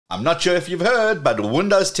I'm not sure if you've heard, but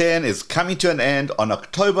Windows 10 is coming to an end on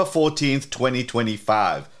October 14th,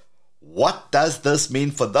 2025. What does this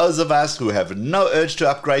mean for those of us who have no urge to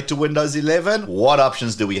upgrade to Windows 11? What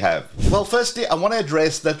options do we have? Well, firstly, I want to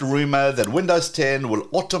address that rumor that Windows 10 will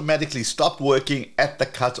automatically stop working at the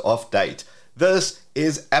cutoff date. This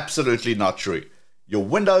is absolutely not true. Your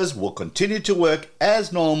Windows will continue to work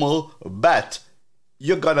as normal, but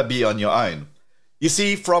you're gonna be on your own. You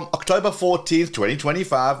see, from October 14th,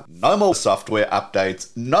 2025, no more software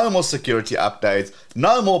updates, no more security updates,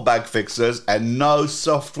 no more bug fixes, and no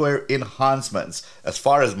software enhancements. As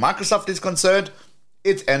far as Microsoft is concerned,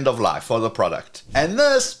 it's end of life for the product. And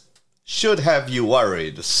this should have you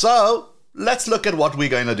worried. So, let's look at what we're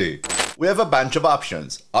going to do. We have a bunch of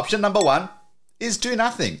options. Option number one is do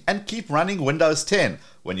nothing and keep running Windows 10.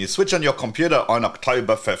 When you switch on your computer on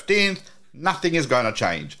October 15th, nothing is going to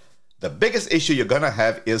change. The biggest issue you're going to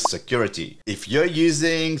have is security. If you're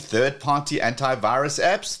using third-party antivirus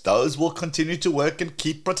apps, those will continue to work and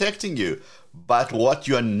keep protecting you. But what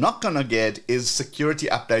you're not going to get is security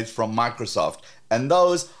updates from Microsoft, and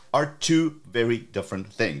those are two very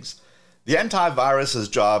different things. The antivirus's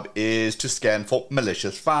job is to scan for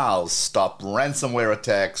malicious files, stop ransomware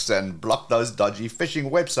attacks, and block those dodgy phishing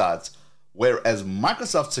websites. Whereas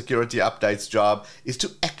Microsoft Security Update's job is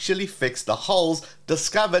to actually fix the holes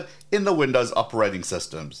discovered in the Windows operating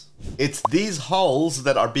systems. It's these holes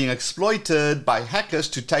that are being exploited by hackers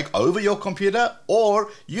to take over your computer or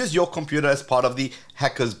use your computer as part of the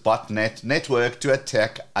hackers' botnet network to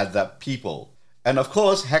attack other people. And of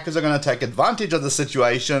course, hackers are going to take advantage of the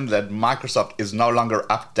situation that Microsoft is no longer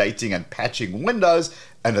updating and patching Windows,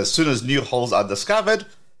 and as soon as new holes are discovered,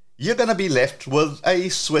 you're going to be left with a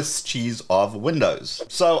Swiss cheese of Windows.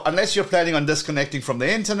 So unless you're planning on disconnecting from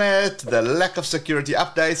the internet, the lack of security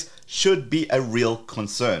updates should be a real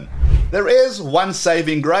concern. There is one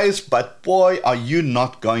saving grace, but boy, are you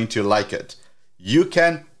not going to like it. You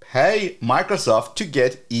can pay Microsoft to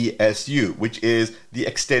get ESU, which is the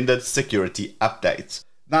Extended Security Updates.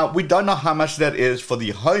 Now, we don't know how much that is for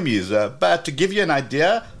the home user, but to give you an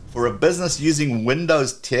idea, for a business using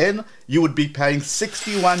Windows 10, you would be paying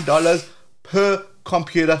 $61 per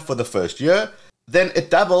computer for the first year. Then it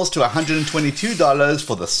doubles to $122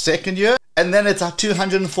 for the second year. And then it's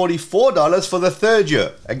 $244 for the third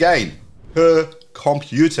year. Again, per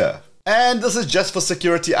computer. And this is just for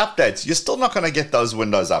security updates. You're still not going to get those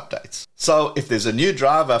Windows updates. So if there's a new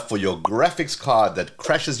driver for your graphics card that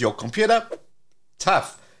crashes your computer,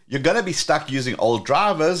 tough. You're going to be stuck using old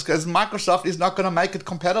drivers because Microsoft is not going to make it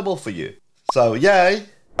compatible for you. So, yay.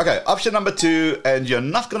 Okay, option number two, and you're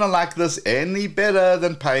not going to like this any better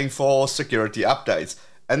than paying for security updates,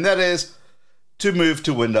 and that is to move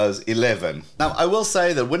to Windows 11. Now, I will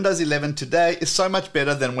say that Windows 11 today is so much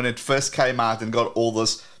better than when it first came out and got all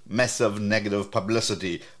this massive negative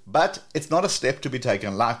publicity, but it's not a step to be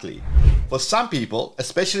taken lightly. For some people,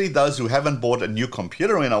 especially those who haven't bought a new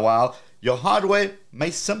computer in a while, your hardware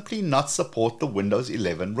may simply not support the Windows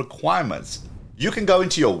 11 requirements. You can go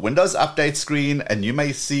into your Windows Update screen and you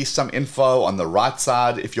may see some info on the right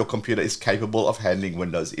side if your computer is capable of handling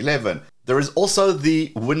Windows 11. There is also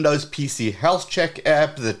the Windows PC Health Check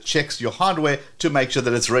app that checks your hardware to make sure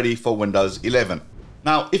that it's ready for Windows 11.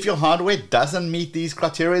 Now, if your hardware doesn't meet these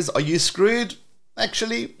criteria, are you screwed?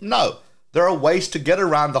 Actually, no. There are ways to get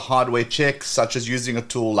around the hardware checks, such as using a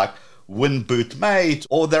tool like WinBootMate,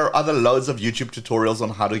 or there are other loads of YouTube tutorials on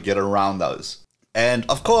how to get around those. And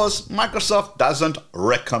of course, Microsoft doesn't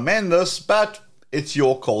recommend this, but it's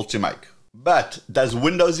your call to make. But does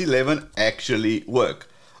Windows 11 actually work?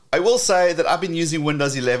 I will say that I've been using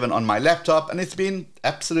Windows 11 on my laptop and it's been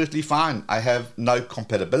absolutely fine. I have no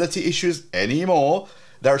compatibility issues anymore.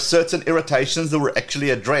 There are certain irritations that were actually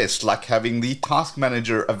addressed, like having the task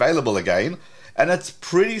manager available again. And it's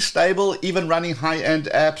pretty stable even running high-end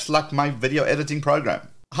apps like my video editing program.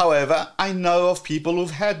 However, I know of people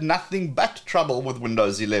who've had nothing but trouble with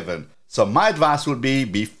Windows 11. So my advice would be,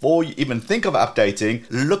 before you even think of updating,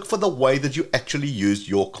 look for the way that you actually use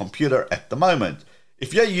your computer at the moment.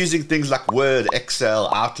 If you're using things like Word,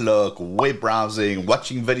 Excel, Outlook, web browsing,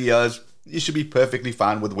 watching videos, you should be perfectly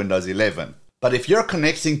fine with Windows 11. But if you're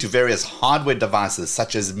connecting to various hardware devices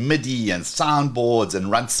such as MIDI and soundboards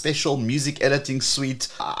and run special music editing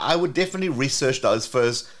suites, I would definitely research those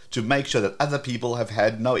first to make sure that other people have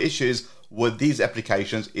had no issues with these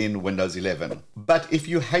applications in Windows 11. But if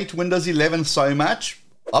you hate Windows 11 so much,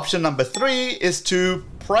 option number 3 is to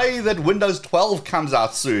pray that Windows 12 comes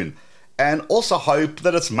out soon and also hope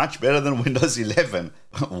that it's much better than Windows 11.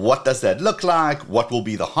 What does that look like? What will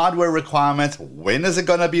be the hardware requirements? When is it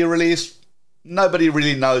going to be released? Nobody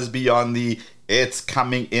really knows beyond the it's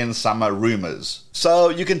coming in summer rumors. So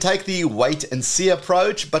you can take the wait and see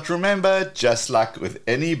approach, but remember, just like with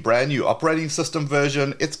any brand new operating system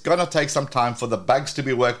version, it's gonna take some time for the bugs to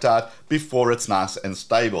be worked out before it's nice and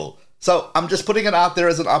stable. So I'm just putting it out there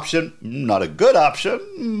as an option, not a good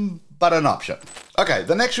option, but an option. Okay,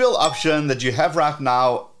 the next real option that you have right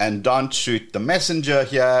now, and don't shoot the messenger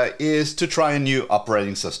here, is to try a new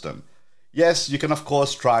operating system. Yes, you can of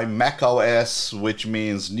course try Mac OS, which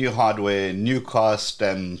means new hardware, new cost,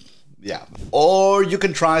 and yeah. Or you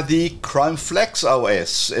can try the Chrome Flex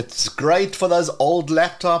OS. It's great for those old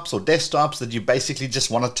laptops or desktops that you basically just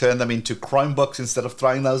want to turn them into Chromebooks instead of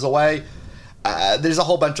throwing those away. There's a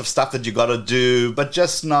whole bunch of stuff that you got to do, but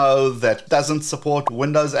just know that it doesn't support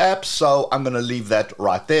Windows apps, so I'm going to leave that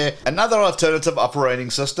right there. Another alternative operating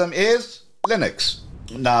system is Linux.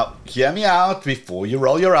 Now, hear me out before you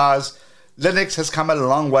roll your eyes. Linux has come a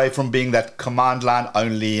long way from being that command line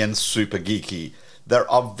only and super geeky. There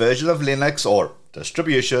are versions of Linux or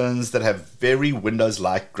distributions that have very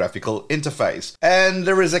Windows-like graphical interface. And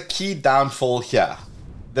there is a key downfall here.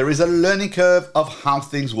 There is a learning curve of how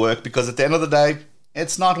things work because at the end of the day,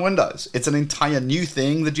 it's not Windows. It's an entire new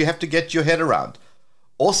thing that you have to get your head around.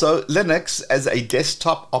 Also, Linux as a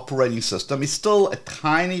desktop operating system is still a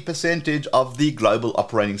tiny percentage of the global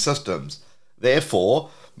operating systems. Therefore,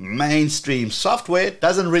 mainstream software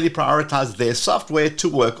doesn't really prioritize their software to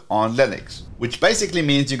work on Linux, which basically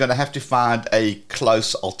means you're going to have to find a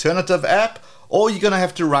close alternative app, or you're going to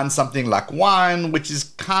have to run something like Wine, which is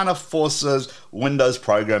kind of forces Windows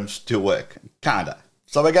programs to work. Kinda.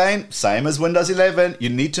 So again, same as Windows 11, you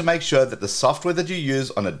need to make sure that the software that you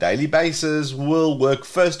use on a daily basis will work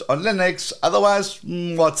first on Linux, otherwise,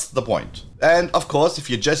 what's the point? And of course, if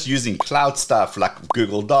you're just using cloud stuff like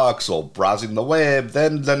Google Docs or browsing the web,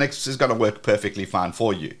 then Linux is going to work perfectly fine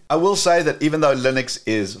for you. I will say that even though Linux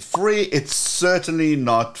is free, it's certainly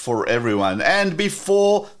not for everyone. And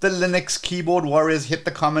before the Linux keyboard warriors hit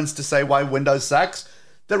the comments to say why Windows sucks,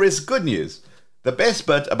 there is good news. The best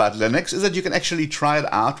bit about Linux is that you can actually try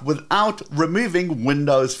it out without removing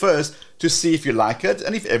Windows first to see if you like it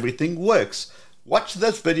and if everything works. Watch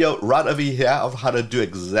this video right over here of how to do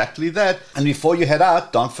exactly that. And before you head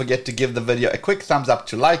out, don't forget to give the video a quick thumbs up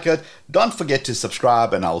to like it. Don't forget to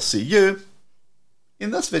subscribe, and I'll see you in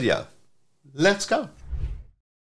this video. Let's go.